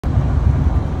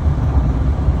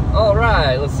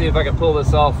Alright, let's see if I can pull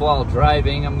this off while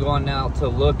driving. I'm going out to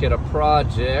look at a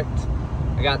project.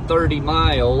 I got 30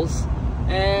 miles.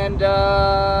 And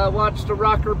watched a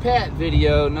Rocker Pat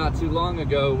video not too long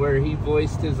ago where he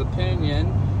voiced his opinion.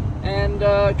 And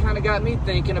kind of got me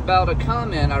thinking about a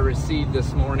comment I received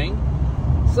this morning.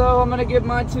 So I'm going to give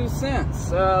my 2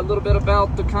 cents. A little bit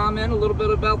about the comment, a little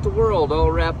bit about the world,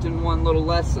 all wrapped in one little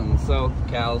lesson. So,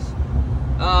 cows.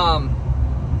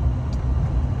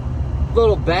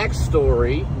 Little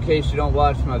backstory, in case you don't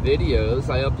watch my videos.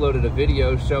 I uploaded a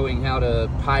video showing how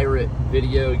to pirate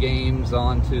video games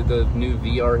onto the new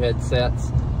VR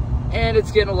headsets. And it's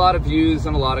getting a lot of views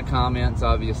and a lot of comments,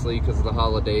 obviously, because of the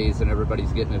holidays and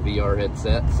everybody's getting a VR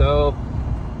headset. So,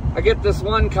 I get this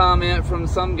one comment from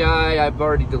some guy. I've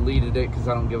already deleted it because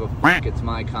I don't give a fuck. It's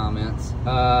my comments.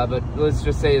 But let's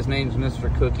just say his name's Mr.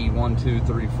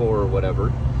 Cookie1234 or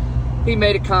whatever. He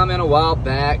made a comment a while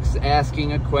back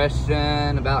asking a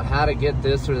question about how to get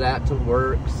this or that to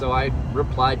work. So I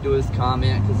replied to his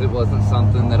comment because it wasn't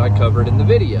something that I covered in the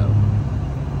video.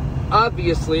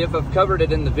 Obviously, if I've covered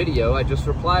it in the video, I just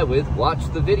reply with, watch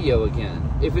the video again.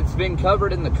 If it's been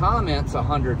covered in the comments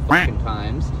 100 fucking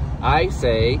times, I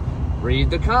say,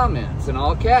 read the comments in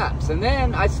all caps. And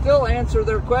then I still answer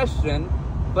their question,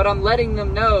 but I'm letting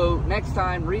them know next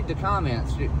time, read the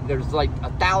comments. There's like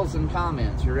 1,000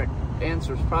 comments. Your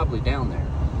answer's probably down there.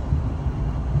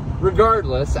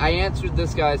 Regardless, I answered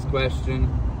this guy's question,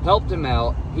 helped him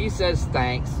out. He says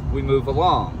thanks. We move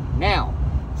along. Now,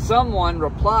 someone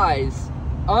replies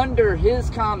under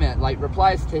his comment, like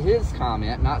replies to his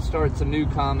comment, not starts a new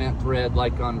comment thread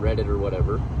like on Reddit or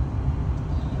whatever,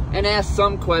 and asks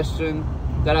some question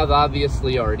that I've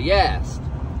obviously already asked.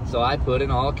 So I put in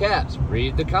all caps,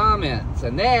 read the comments,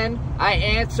 and then I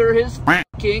answer his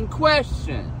fucking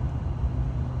question.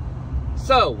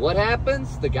 So, what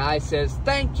happens? The guy says,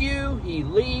 thank you. He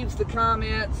leaves the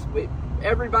comments.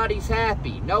 Everybody's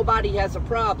happy. Nobody has a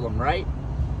problem, right?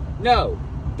 No.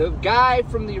 The guy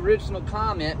from the original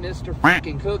comment, Mr.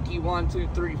 fucking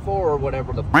Cookie1234 or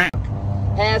whatever the fuck,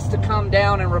 has to come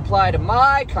down and reply to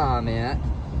my comment.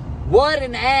 What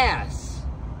an ass.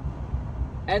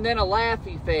 And then a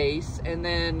laughy face, and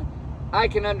then I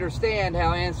can understand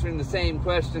how answering the same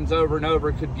questions over and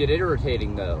over could get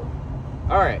irritating, though.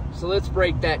 Alright, so let's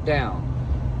break that down.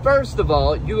 First of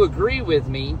all, you agree with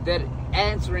me that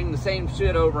answering the same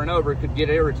shit over and over could get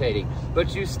irritating,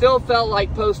 but you still felt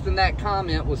like posting that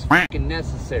comment was fucking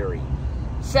necessary.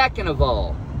 Second of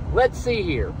all, let's see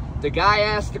here. The guy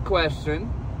asked a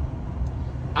question.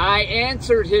 I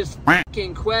answered his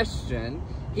fucking question.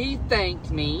 He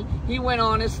thanked me. He went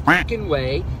on his fucking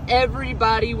way.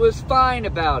 Everybody was fine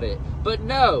about it. But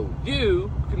no,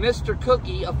 you, Mr.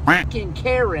 Cookie, a fucking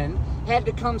Karen, had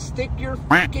to come stick your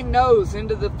fucking nose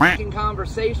into the fucking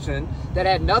conversation that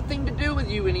had nothing to do with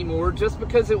you anymore just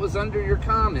because it was under your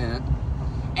comment,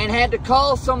 and had to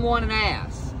call someone an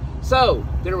ass. So,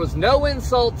 there was no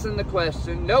insults in the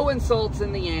question, no insults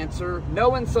in the answer,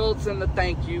 no insults in the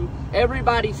thank you.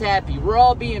 Everybody's happy. We're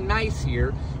all being nice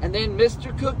here. And then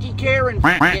Mr. Cookie Karen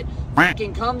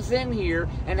fucking comes in here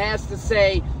and has to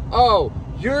say, oh,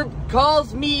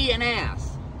 calls me an ass.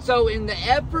 So in the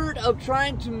effort of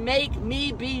trying to make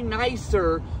me be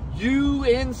nicer, you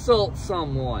insult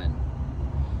someone.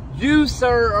 You,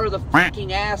 sir, are the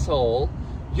fucking asshole.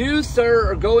 You,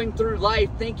 sir, are going through life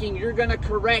thinking you're going to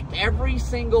correct every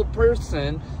single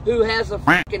person who has a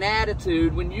fucking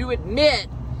attitude when you admit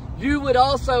you would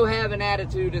also have an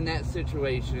attitude in that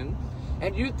situation.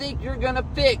 And you think you're going to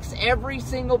fix every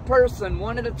single person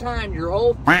one at a time your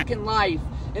whole fucking life,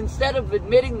 instead of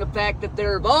admitting the fact that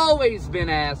there have always been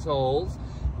assholes.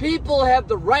 People have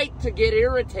the right to get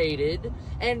irritated,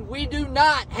 and we do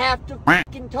not have to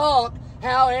fucking talk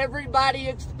how everybody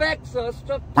expects us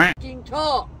to fucking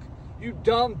talk. You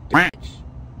dumb bitch.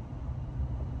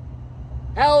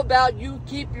 How about you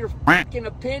keep your fucking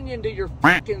opinion to your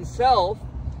fucking self?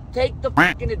 Take the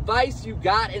fucking advice you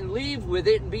got and leave with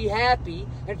it and be happy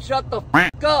and shut the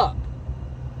fuck up.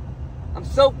 I'm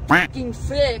so fucking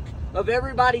sick of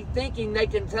everybody thinking they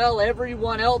can tell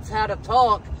everyone else how to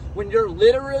talk when you're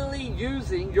literally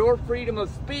using your freedom of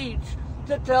speech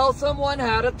to tell someone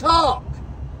how to talk.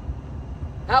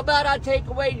 How about I take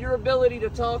away your ability to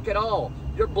talk at all?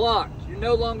 You're blocked. You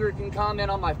no longer can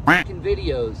comment on my fucking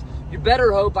videos. You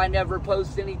better hope I never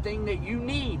post anything that you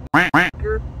need,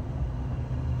 fucker.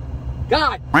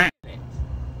 God damn it.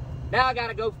 Now I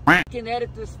gotta go fucking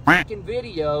edit this fucking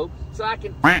video so I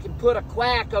can fucking put a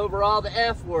quack over all the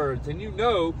F words. And you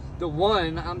know the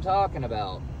one I'm talking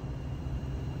about.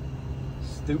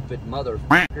 Stupid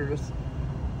motherfuckers.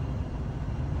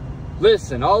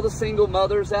 Listen, all the single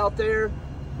mothers out there,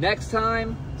 Next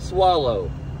time, swallow.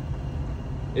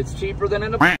 It's cheaper than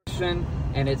an abortion,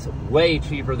 and it's way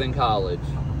cheaper than college.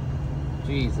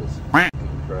 Jesus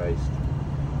fucking Christ.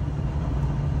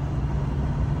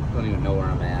 Don't even know where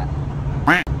I'm at.